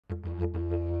It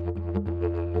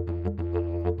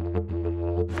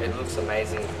looks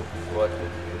amazing what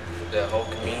the whole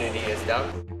community has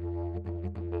done.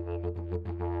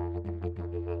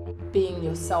 Being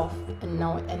yourself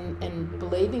and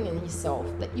believing in yourself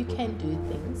that you can do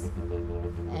things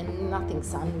and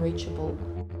nothing's unreachable.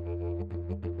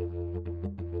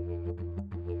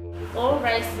 All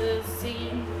races,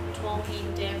 singing,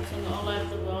 talking, dancing all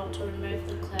over the world to remove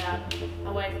the cloud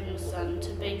away from the sun, to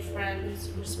be friends,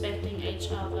 respecting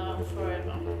each other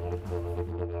forever.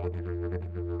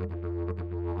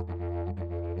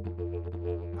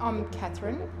 I'm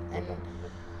Catherine, and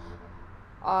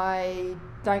I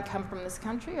don't come from this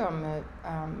country.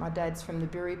 My dad's from the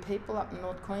Biri people up in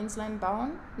North Queensland,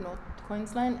 Bowen, North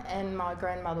Queensland, and my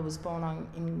grandmother was born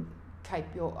on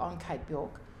Cape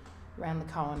York, around the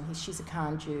Cohen. She's a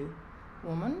Kanju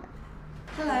woman.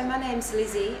 Hello, my name's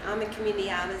Lizzie. I'm a community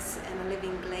artist and I live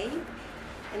in Glebe.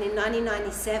 And in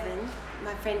 1997,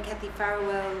 my friend Kathy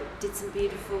Farrowell did some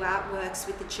beautiful artworks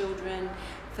with the children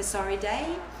for Sorry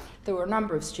Day. There were a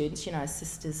number of students,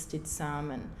 sisters did some,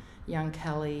 and young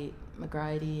Kelly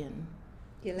McGrady and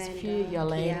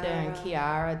Yolanda and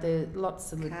Kiara. There are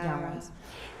lots of young ones.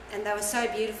 And they were so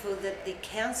beautiful that the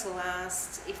council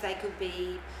asked if they could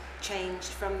be changed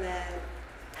from the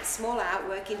smaller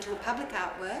artwork into a public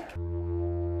artwork.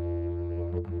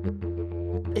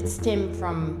 It stemmed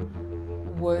from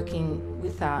working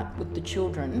with art with the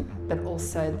children, but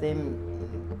also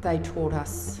they taught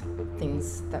us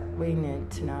things that we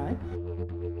need to know.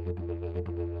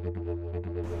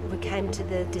 We came to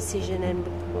the decision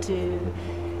to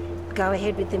go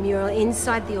ahead with the mural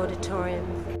inside the auditorium.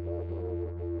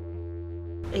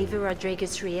 Eva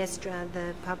Rodriguez-Riestra,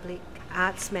 the public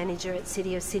arts manager at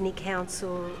City of Sydney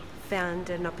Council, found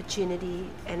an opportunity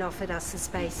and offered us the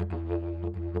space.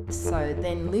 So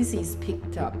then Lizzie's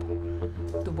picked up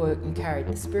the work and carried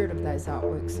the spirit of those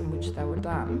artworks in which they were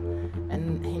done,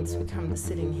 and hence we come to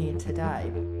sitting here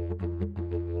today.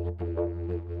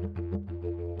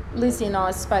 Lizzie and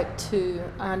I spoke to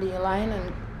Auntie Elaine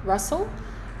and Russell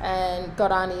and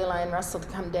got Auntie Elaine Russell to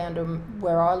come down to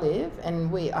where I live,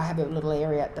 and I have a little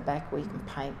area at the back where you can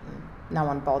paint and no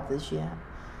one bothers you.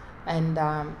 And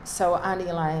so Auntie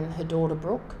Elaine, her daughter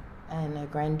Brooke, and her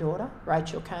granddaughter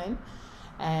Rachel came,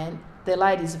 and they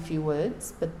ladies a few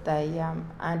words, but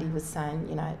Auntie was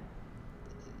saying,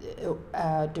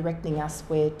 directing us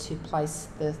where to place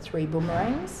the 3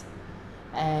 boomerangs,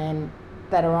 and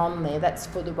that are on there. That's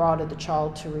for the right of the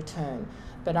child to return.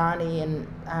 But Auntie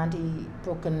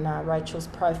Brooke and Rachel's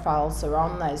profiles are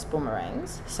on those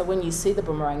boomerangs. So when you see the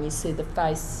boomerang, you see the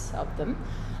face of them.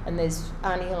 And there's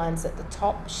Auntie Elaine's at the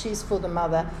top. She's for the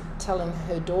mother telling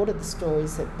her daughter the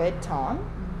stories at bedtime,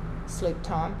 sleep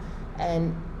time.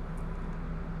 And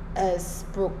as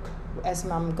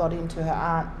Mum got into her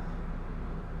art,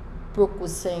 Brooke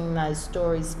was seeing those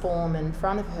stories form in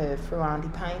front of her through Auntie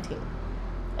painting.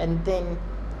 And then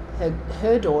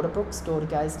her daughter, Brooke's daughter,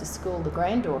 goes to school, the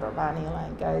granddaughter of Auntie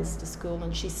Elaine goes to school,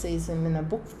 and she sees them in a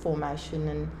book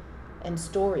formation and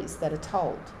stories that are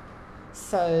told.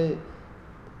 So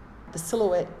the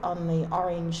silhouette on the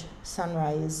orange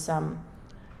sunray is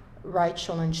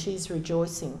Rachel, and she's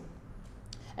rejoicing.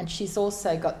 And she's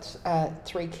also got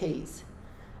 3 keys,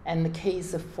 and the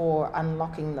keys are for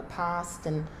unlocking the past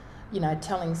and,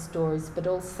 telling stories, but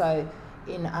also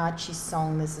in Archie's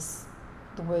song there's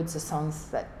the words of songs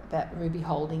about Ruby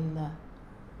holding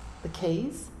the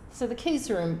keys. So the keys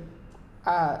are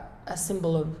a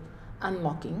symbol of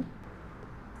unlocking.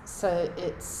 So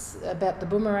it's about the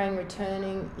boomerang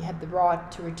returning. You have the right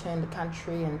to return to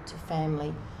country and to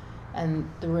family, and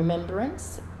the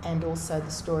remembrance, and also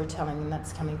the storytelling, and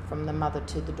that's coming from the mother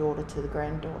to the daughter to the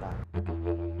granddaughter.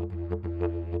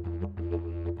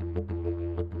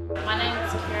 My name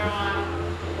is Kurrilwan,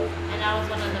 and I was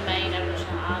one of the main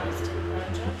Aboriginal artists in the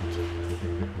project.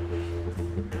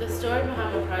 The story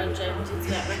behind the project is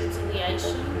about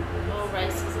reconciliation. All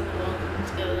races in the world come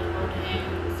together to hold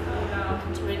hands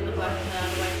to bring the black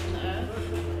cloud away from the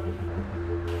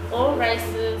earth. All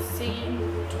races,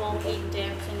 singing, talking,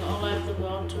 dancing all over the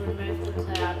world to remove the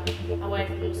cloud away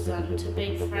from the sun, to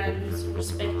be friends,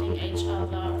 respecting each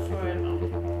other forever.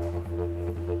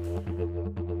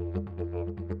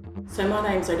 So my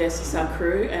name's Odessa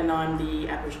Sakru, and I'm the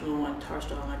Aboriginal and Torres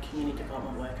Strait Islander Community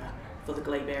Development Worker for the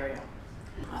Glebe area.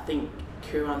 I think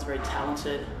Kurrilwan's very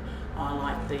talented. I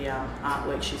like the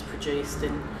artwork she's produced,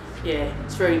 and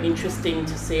it's very interesting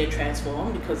to see her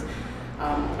transform, because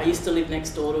I used to live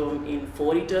next door to them in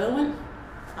 40 Derwent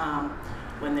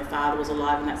when their father was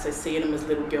alive, and that's so seeing them as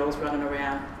little girls running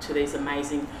around to these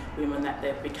amazing women that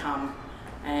they've become,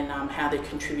 and how they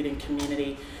contribute in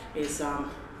community is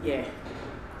yeah,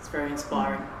 it's very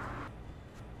inspiring.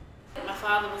 My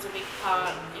father was a big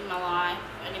part in my life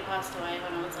and he passed away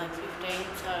when I was like 15,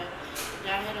 so he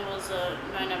was a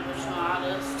known Aboriginal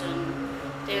artist and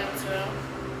dancer,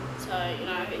 so he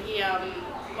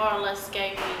more or less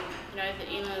gave me the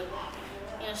inner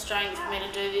strength for me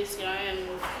to do this,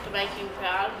 and to make him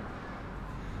proud.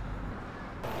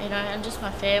 And just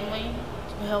my family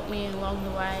who helped me along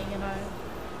the way,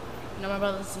 my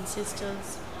brothers and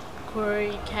sisters,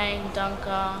 Corey, Kane,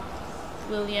 Dunker,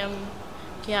 William,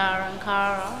 Kiara and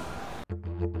Cara.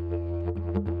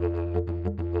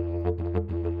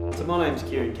 So my name's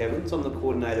Kieran Kevins, I'm the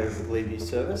coordinator of the Glebe Youth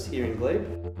Service here in Glebe.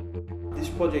 This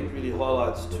project really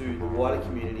highlights to the wider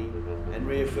community and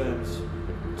reaffirms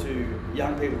to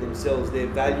young people themselves their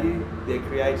value, their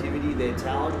creativity, their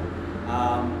talent,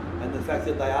 and the fact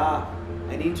that they are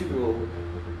an integral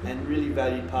and really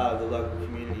valued part of the local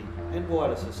community and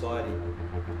wider society.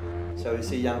 So we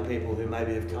see young people who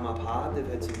maybe have come up hard, they've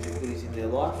had some difficulties in their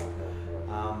life,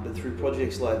 but through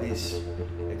projects like this,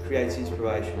 it creates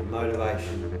inspiration,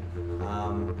 motivation,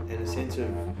 and a sense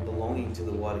of belonging to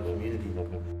the wider community.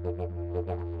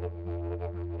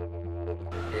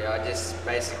 Yeah, I just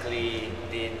basically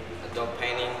did a dot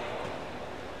painting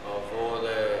of all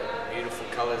the beautiful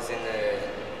colours in the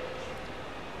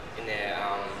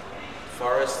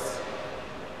forest.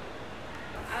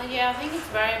 Yeah, I think it's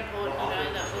very important,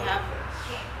 that we have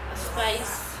a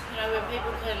space, where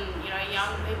people can,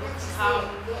 young people can come,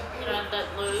 let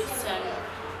loose and,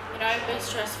 be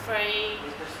stress-free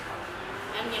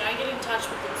and, get in touch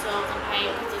with themselves and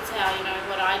paint, because it's how,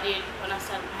 what I did when I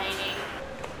started painting.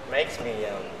 Makes me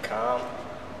calm,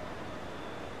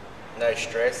 no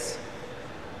stress,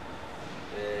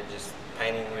 just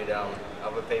painting with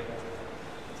other people,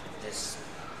 just,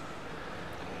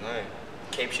 I don't know,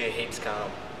 keeps you heaps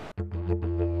calm.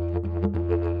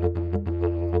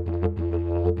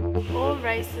 All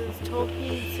races,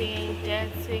 talking, singing,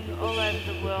 dancing all over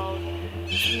the world,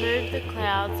 to move the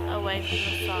clouds away from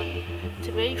the sun,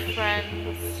 to be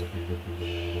friends,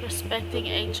 respecting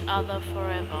each other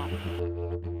forever.